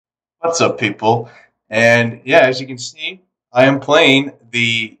What's up, people? And yeah, as you can see, I am playing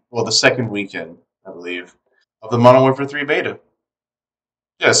the second weekend, I believe, of the Modern Warfare 3 beta.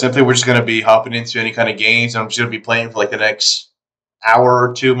 Yeah, simply we're just gonna be hopping into any kind of games, and I'm just gonna be playing for like the next hour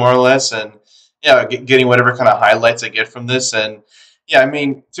or two, more or less, and yeah, getting whatever kind of highlights I get from this. And yeah, I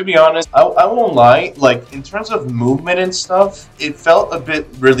mean, to be honest, I won't lie. Like in terms of movement and stuff, it felt a bit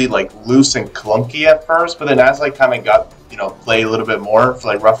really like loose and clunky at first, but then as I kind of got play a little bit more for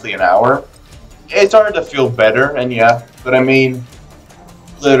like roughly an hour, it started to feel better. And yeah, but I mean,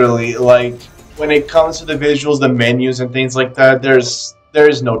 literally, like when it comes to the visuals, the menus, and things like that, there's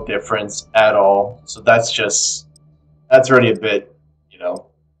no difference at all. So that's already a bit, you know,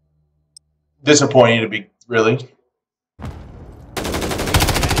 disappointing to be really.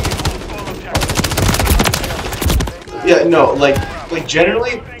 Yeah, no, like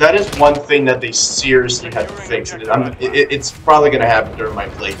generally, that is one thing that they seriously had to fix. And it's probably gonna happen during my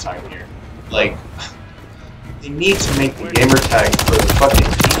playtime here. Like, they need to make the gamer tags for the fucking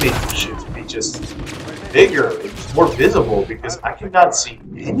teammates and shit to be just bigger, it's more visible, because I cannot see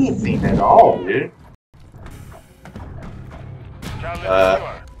anything at all, dude.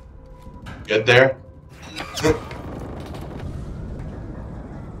 Good there.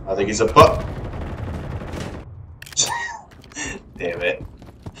 I think he's a buck. Damn it.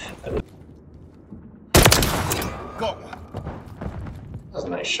 Got one. That was a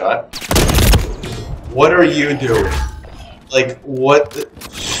nice shot. What are you doing? Like, what the...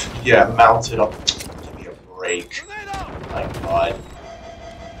 Yeah, mount it up. Give me a break. My god.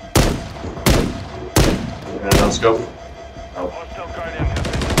 And a no scope. Oh.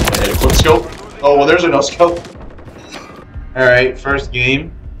 And a quick scope. Oh, well, there's a no scope. Alright, first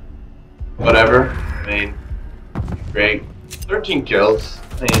game. Whatever. I mean, great. 13 kills.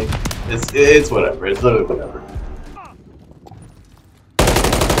 I mean, it's whatever. It's literally whatever.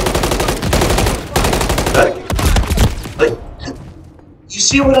 Like, you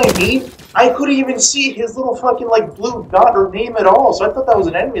see what I mean? I couldn't even see his little fucking like blue dot or name at all. So I thought that was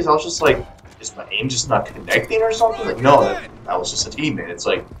an enemy. So I was just like, is my aim just not connecting or something? Like, no, that was just a teammate. It's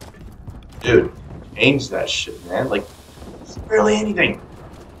like, dude, change that shit, man. Like, it's barely anything.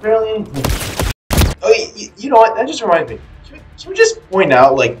 Barely anything. Oh, you know what? That just reminds me. Can we just point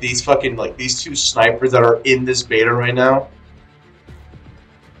out like these fucking like these two snipers that are in this beta right now?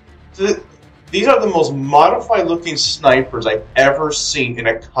 So these are the most modified looking snipers I've ever seen in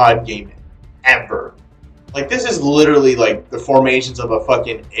a COD game ever. Like, this is literally like the formations of a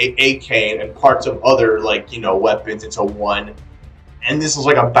fucking AK and parts of other like, you know, weapons into one. And this is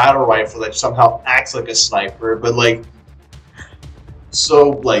like a battle rifle that somehow acts like a sniper, but like,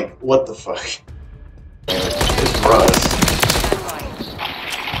 so like, what the fuck? It's for us.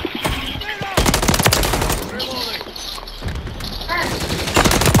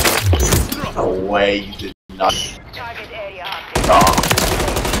 No way you did not.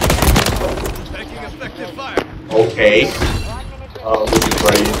 Okay. Looking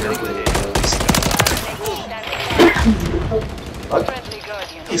right in here for the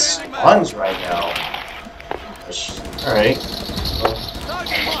he spawns right now. Alright.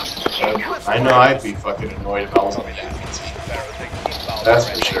 I know I'd be fucking annoyed if I was on the defense. That's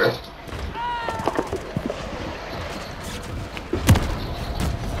for sure.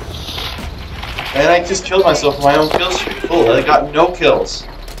 And I just killed myself in my own kill streak. Cool, I got no kills.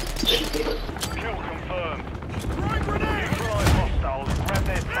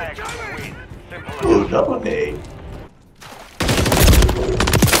 Ooh, double nade.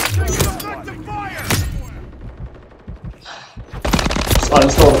 Just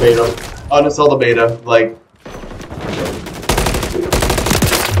uninstall the beta. Uninstall the beta. Like.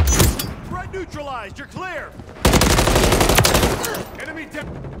 Threat neutralized. You're clear. Enemy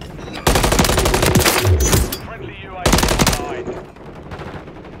friendly UAV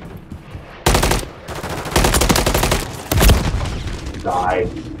Die.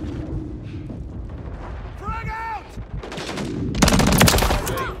 Frag out!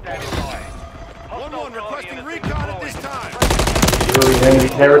 1-1 requesting recon at this time. Really enemy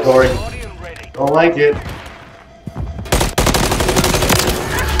territory. Don't like it.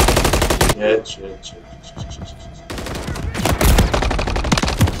 Shit.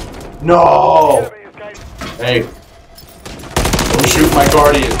 No! Hey. Don't shoot my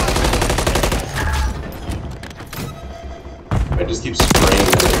guardian. I just keep spraying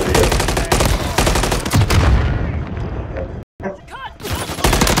this area.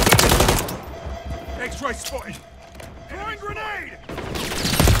 X-ray spotted. Throwing grenade.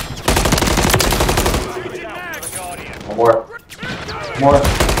 One more. More.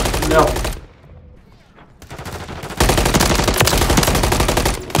 No.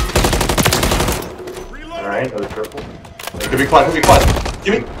 Alright, another triple. It could be quad, could be quad.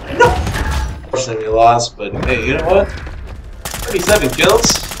 Give me. No! Unfortunately, we lost, but hey, you know what? 37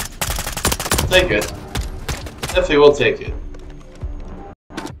 kills. Take it. Definitely will take it.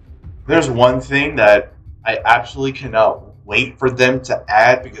 There's one thing that I absolutely cannot wait for them to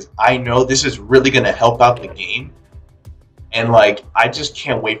add because I know this is really going to help out the game. And, like, I just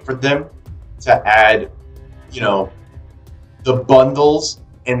can't wait for them to add, you know, the bundles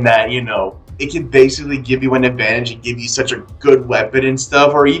and that, you know, it can basically give you an advantage and give you such a good weapon and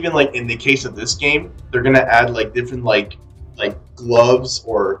stuff. Or even, like, in the case of this game, they're going to add, like, different, like gloves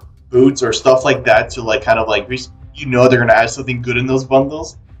or boots or stuff like that to, like, kind of, like, you know they're going to add something good in those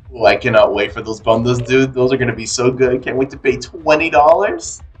bundles. Oh, I cannot wait for those bundles, dude. Those are going to be so good. I can't wait to pay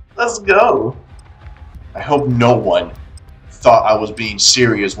 $20. Let's go. I hope no one thought I was being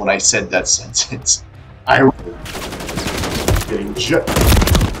serious when I said that sentence. I getting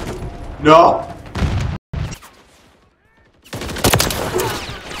no.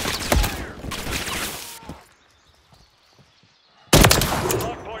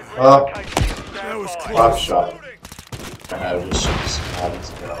 Top shot. I was just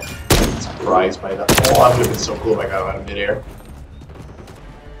surprised by that. Oh, that would have been so cool if I got him out of midair.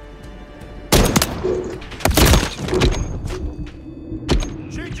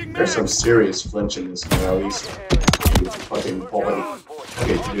 There's some serious flinch in this game, at least. Fucking quality.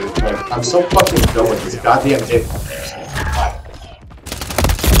 Okay, dude, like, I'm so fucking done with this goddamn hit.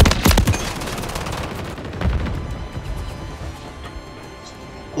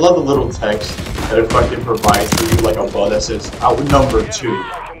 I love the little text that it fucking provides for you, like a ball that says outnumbered 2.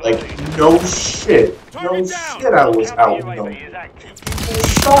 Like, no shit. No shit, I was outnumbered. People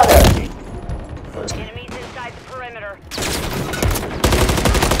shot at me. Enemies inside the perimeter.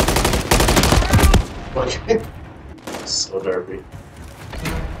 Okay. So derpy.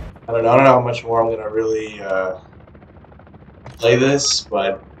 I don't know how much more I'm gonna really play this,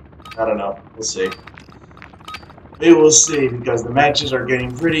 but I don't know. We'll see. We will see because the matches are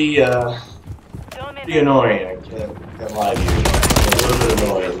getting pretty annoying. I can't lie to you. A little bit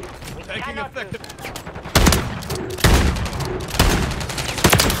annoying. Taking effective.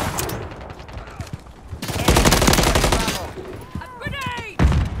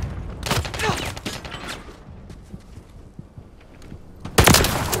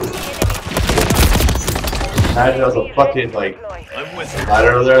 Imagine that was a fucking, like,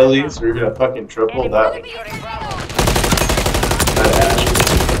 ladder there at least, or even a fucking triple, that action.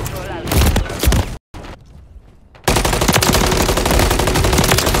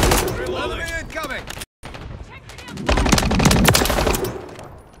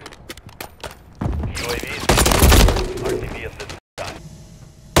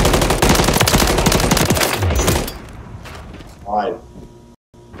 Fine.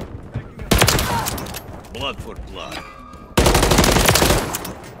 Blood for blood.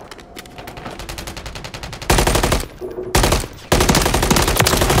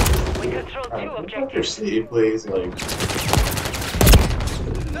 We control 2 Put objectives. your sleeve, please. Like,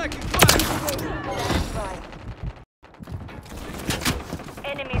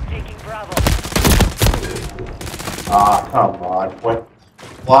 Enemies taking Bravo. ah, come on. What?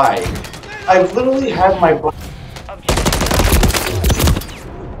 Why? I've literally had my.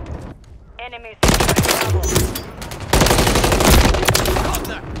 Enemies taking Bravo.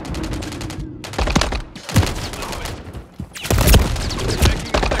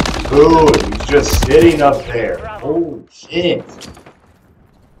 Dude, he's just sitting up there. Oh shit.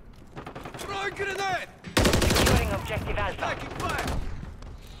 Securing objective Alpha.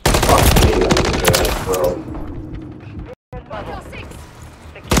 Fuck me, that's bro. Bravo.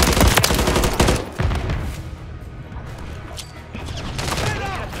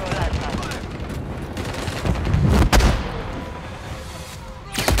 Control Alpha.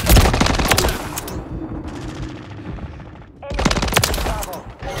 Bravo.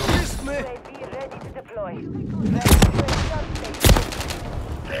 UAV ready to deploy.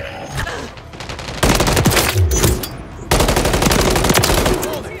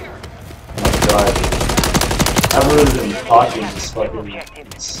 Oh my god. I've really been talking this fucking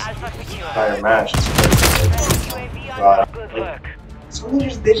entire match. It's crazy. God. Good Like, work. so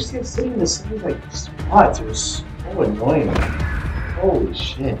they just kept sitting in the same like spots. It was so annoying. Holy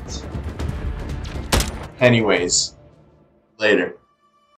shit. Anyways, later.